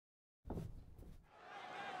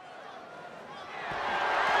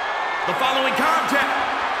The following contest.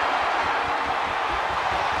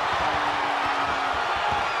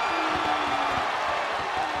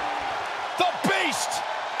 The Beast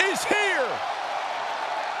is here.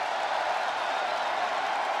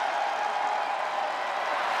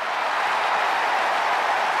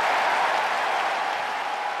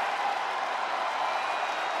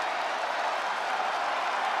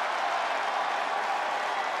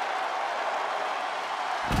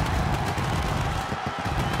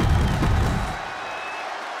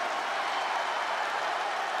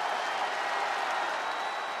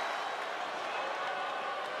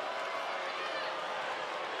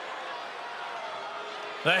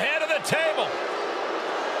 The head of the table,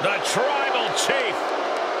 the Tribal Chief.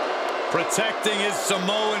 Protecting his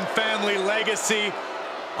Samoan family legacy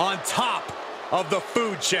on top of the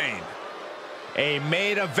food chain. A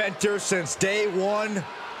main eventer since day one,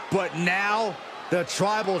 but now the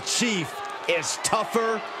Tribal Chief is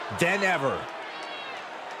tougher than ever.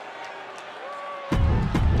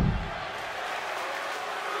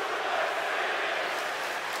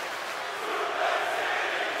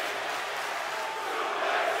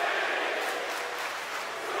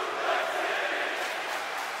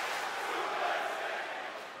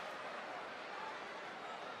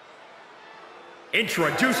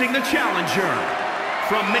 Introducing the challenger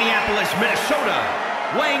from Minneapolis, Minnesota,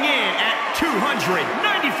 weighing in at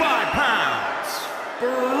 295 pounds,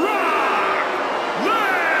 Brock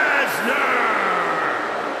Lesnar.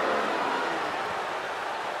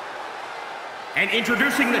 And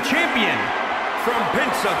introducing the champion from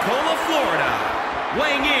Pensacola, Florida,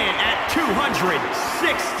 weighing in at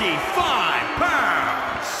 265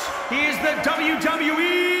 pounds. He is the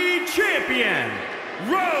WWE Champion,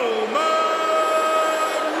 Roman.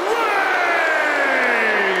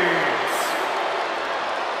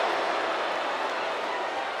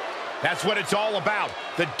 That's what it's all about,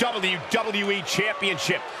 the WWE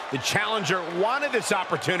Championship. The challenger wanted this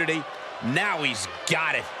opportunity. Now he's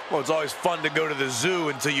got it. Well, it's always fun to go to the zoo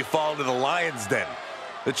until you fall into the lion's den.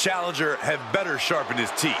 The challenger had better sharpen his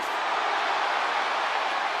teeth.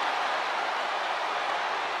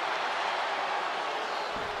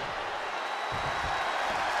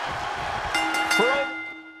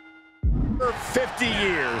 For 50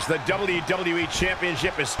 years, the WWE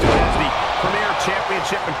Championship has stood as the premier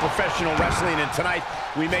championship in professional wrestling, and tonight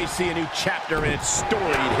we may see a new chapter in its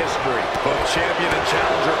storied history. Both champion and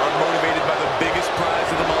challenger are motivated by the biggest prize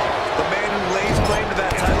of them all. The man who lays claim to that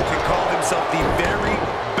title can call himself the very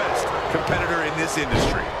best competitor in this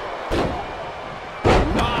industry.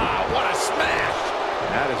 Ah, what a smash!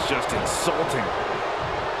 That is just insulting.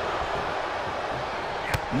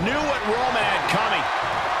 Knew what Roman had coming.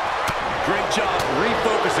 Great job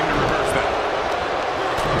refocusing to reverse that.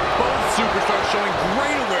 Both superstars showing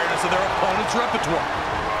great awareness of their opponent's repertoire.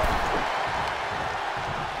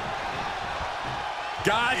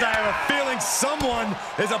 Guys, I have a feeling someone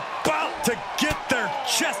is about to get their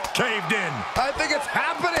chest caved in. I think it's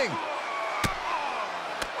happening.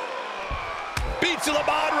 Beats the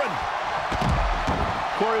Modern.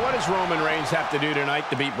 Corey, what does Roman Reigns have to do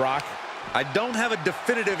tonight to beat Brock? I don't have a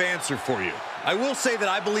definitive answer for you. I will say that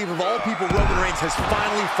I believe of all people, Roman Reigns has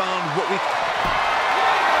finally found what we...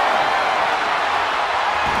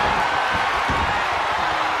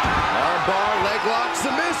 Armbar, leg lock,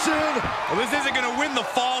 submission. Well, this isn't going to win the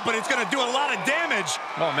fall, but it's going to do a lot of damage.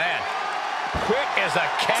 Oh, man. Quick as a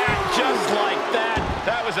cat, just like that.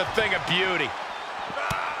 That was a thing of beauty.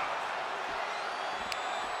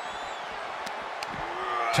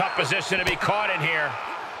 Tough position to be caught in here.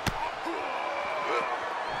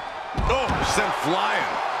 Oh, sent flying.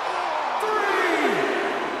 3,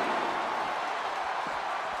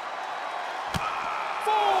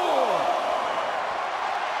 4.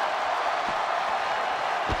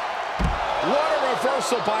 What a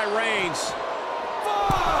reversal by Reigns.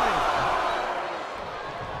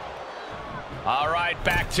 5. All right,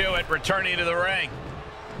 back to it, returning to the ring.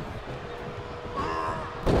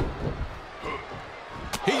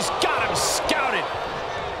 He's got him scouted.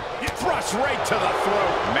 Thrust right to the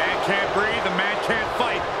throat. Man can't breathe, the man can't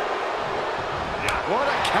fight. What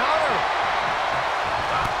a counter.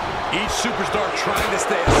 Each superstar trying to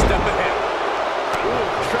stay a step ahead. Ooh,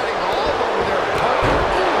 treading all over their opponent.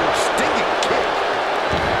 Ooh, stinging kick.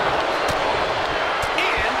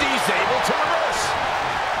 And he's able to reverse.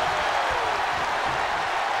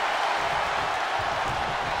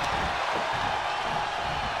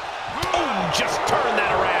 Ooh, just turn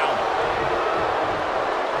that around.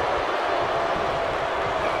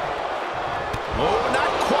 Oh, not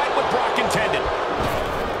quite what Brock intended.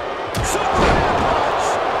 Superman punch.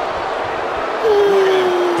 Look at him.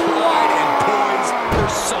 Pride and poise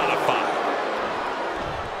personified.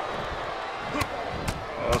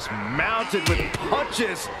 mounted with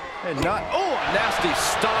punches and not, oh, a nasty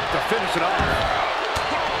stop to finish it off.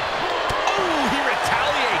 Oh, he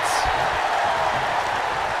retaliates.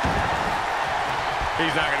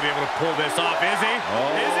 He's not going to be able to pull this off, is he?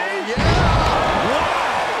 Oh, is he? Yeah. Wow.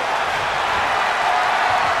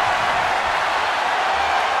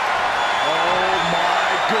 Oh, my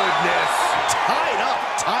goodness. Tied up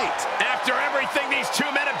tight. After everything these two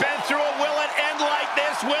men have been through, will it end like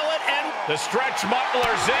this? Will it end? The stretch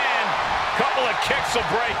muffler's in. Couple of kicks will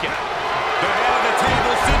break it. The head of the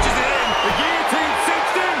table cinches it in. The guillotine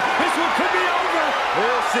cinched in. This one could be over.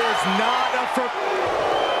 This is not a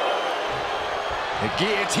The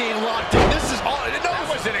guillotine locked in. This is all. That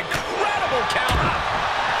was an incredible counter.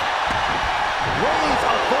 Rhodes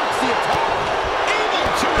averts the attack.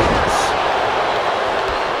 Able to reverse.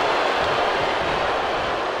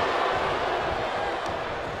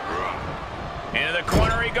 Into the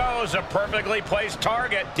corner he goes. A perfectly placed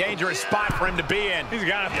target. Dangerous spot for him to be in. He's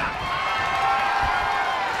got it.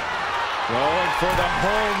 Going for the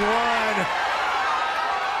home run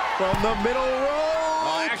from the middle row.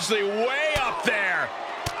 Oh, actually way up there.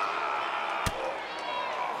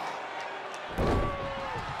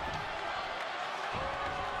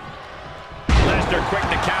 Lesnar quick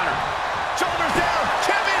to counter. Shoulders down.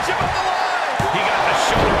 Championship on the line. He got the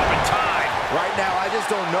shoulder up in time. Right now, I just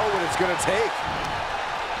don't know what it's going to take.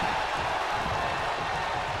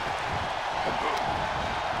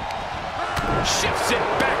 Shifts it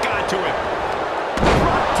back onto him.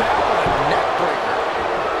 Drop down with a neck breaker.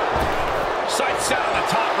 Sights out on the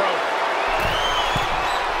top rope.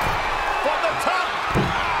 From the top.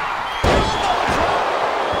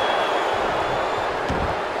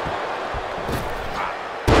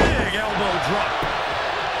 Elbow drop. Big elbow drop.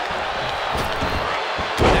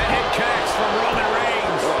 That hit connects from Roman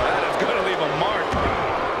Reigns. Oh, that is going to leave a mark.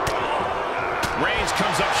 Reigns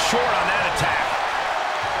comes up short on that attack.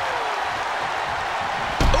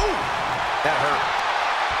 That hurt.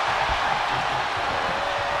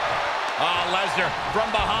 Lesnar from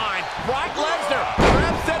behind. Brock Lesnar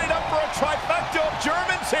perhaps setting up for a trifecta of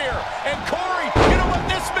Germans here. And Corey, you know what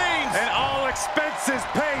this means? An all expenses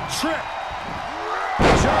paid trip.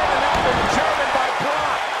 German after German by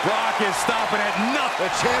Brock. Brock is stopping at nothing.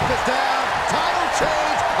 The champ is down. Title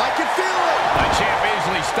change. I can feel it. The champ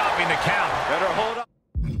easily stopping the count. Better hold up.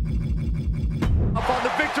 Up on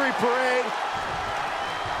the victory parade.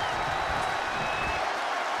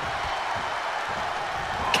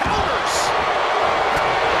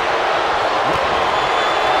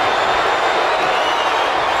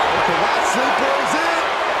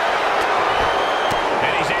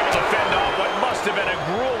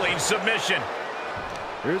 Submission.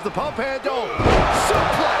 Here's the pump handle.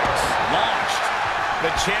 Suplex. Launched.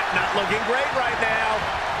 The champ not looking great right now.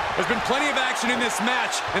 There's been plenty of action in this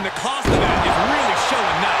match, and the cost of that is really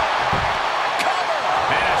showing now.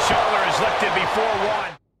 Cover! And a shoulder is lifted before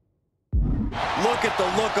one. Look at the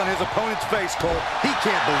look on his opponent's face, Cole. He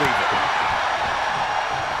can't believe it.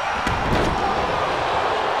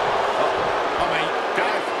 Oh my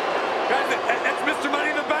guys, that's Mr.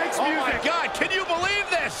 Money in the Bank's music. Oh my God, can you believe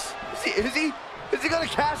this? Is he gonna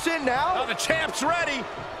cash in now? Oh, the champ's ready.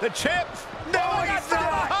 The champ. No, he's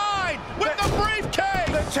not. Behind with the briefcase.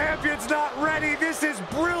 The champion's not ready. This is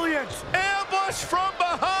brilliant. Ambush from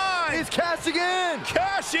behind. He's cashing in.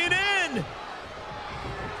 Cashing in.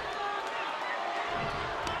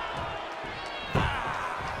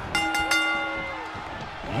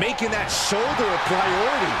 Making that shoulder a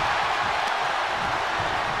priority.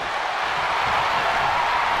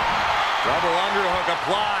 Double underhook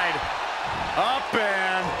applied. Up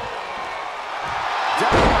and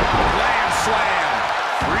Down. land slam.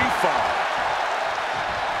 Free fall.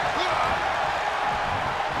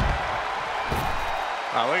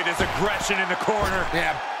 Oh, look at this aggression in the corner.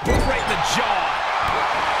 Yeah, boot right in the jaw.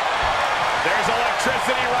 There's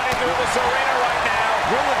electricity running through this arena right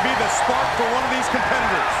now. Will it be the spark for one of these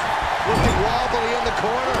competitors? Looking wobbly in the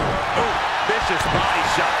corner. Oh, vicious body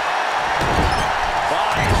shot.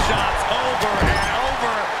 Body shots over and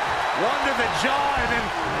over. One to the jaw and then,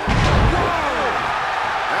 whoa!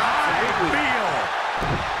 Absolutely. I feel.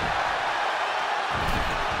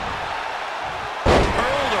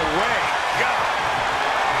 Hurled away. God.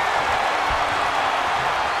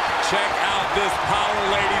 Check out this power,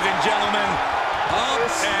 ladies and gentlemen. Up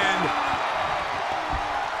and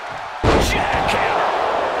jackhammer.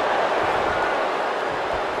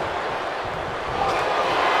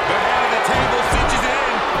 the head of the table cinches it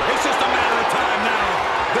in. It's just a matter of time now.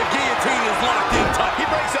 The guillotine is locked in tight. He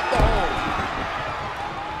breaks up the hold.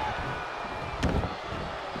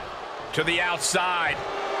 To the outside.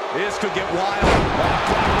 This could get wild.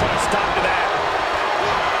 Put a stop to that.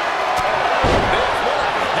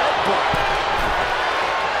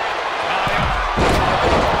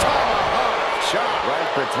 Tomahawk shot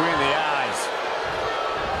right between the eyes.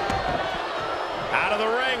 Out of the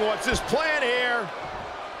ring. What's his plan here?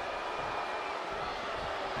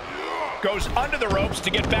 Goes under the ropes to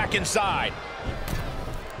get back inside.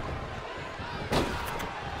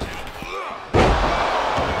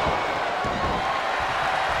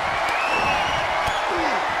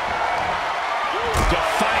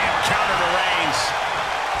 Defiant counter to Reigns.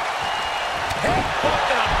 Headbutt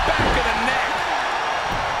to the back of the neck.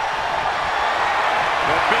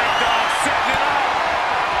 The big dog setting it up.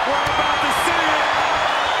 We're about to see it.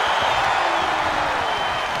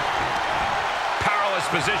 Powerless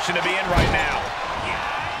position to be in right now.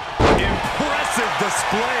 Impressive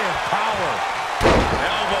display of power.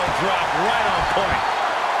 Elbow drop right on point.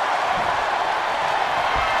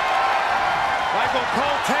 Michael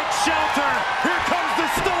Cole takes shelter. Here comes the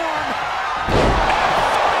storm.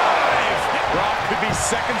 Brock could be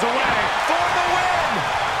seconds away for the win.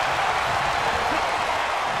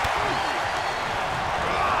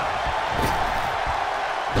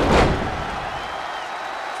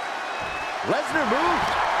 Lesnar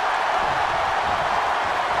moved.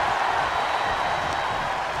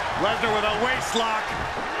 Lesnar with a waist lock.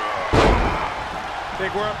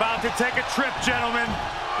 Think we're about to take a trip, gentlemen.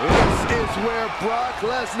 This is where Brock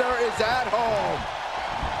Lesnar is at home.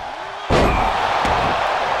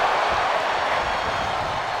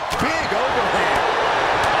 Big overhand.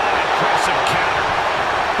 Impressive counter.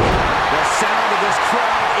 The sound of this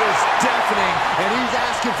crowd is deafening, and he's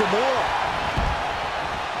asking for more.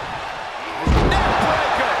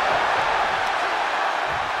 Neckbreaker.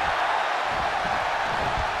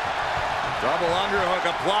 Double underhook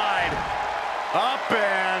applied. Up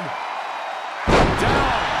and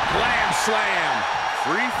Down. Glam slam.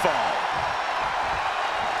 Free fall.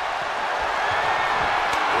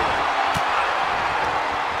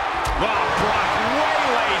 Wow, Brock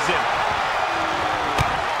waylays him.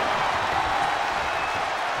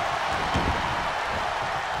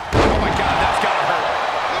 Oh my God, that's gotta hurt.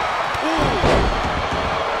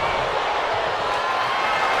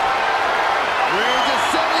 Reigns is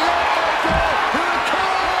setting up. Here it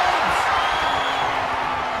comes.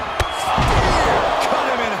 Cut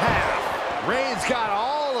him in half. Reigns got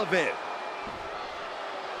all of it.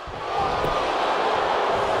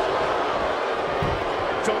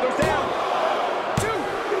 Shoulders down.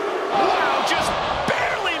 Wow, just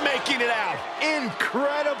barely making it out.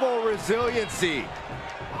 Incredible resiliency.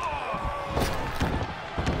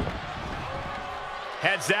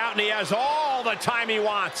 Heads out, and he has all the time he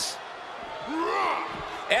wants.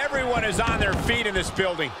 Everyone is on their feet in this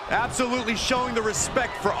building. Absolutely showing the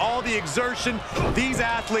respect for all the exertion these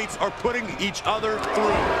athletes are putting each other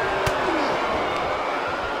through.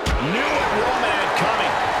 Knew what Roman had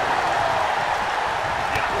coming.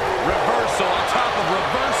 Reversal on top of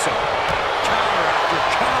reversal. Counter after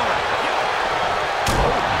counter.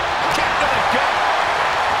 Kick to the gut.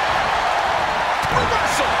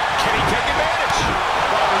 Reversal. Can he take advantage?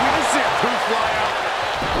 Well, we just see a tooth fly out.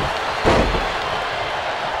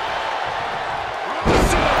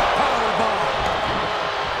 Powerbomb.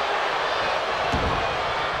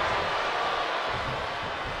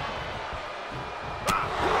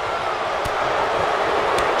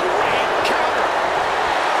 Great counter.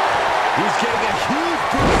 He's getting a huge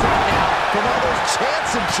boost right now from all those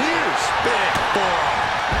chants and cheers. Big forearm.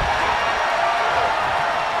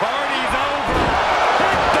 Party's over.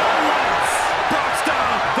 Hit the lights. Brock's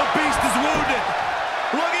down. The beast is wounded.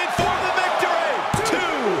 Looking for the victory. 2,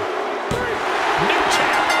 3. New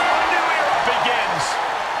champ. A new era begins.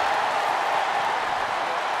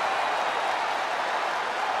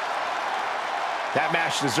 That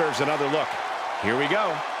match deserves another look. Here we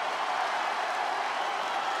go.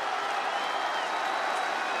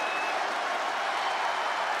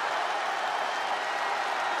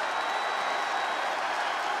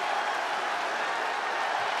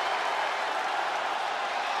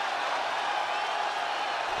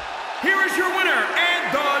 Here is your winner and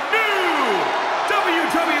the new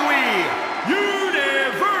WWE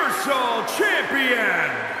Universal Champion,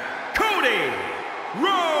 Cody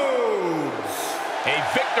Rhodes. A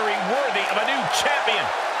victory worthy of a new champion.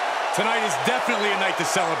 Tonight is definitely a night to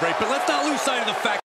celebrate, but let's not lose sight of the fact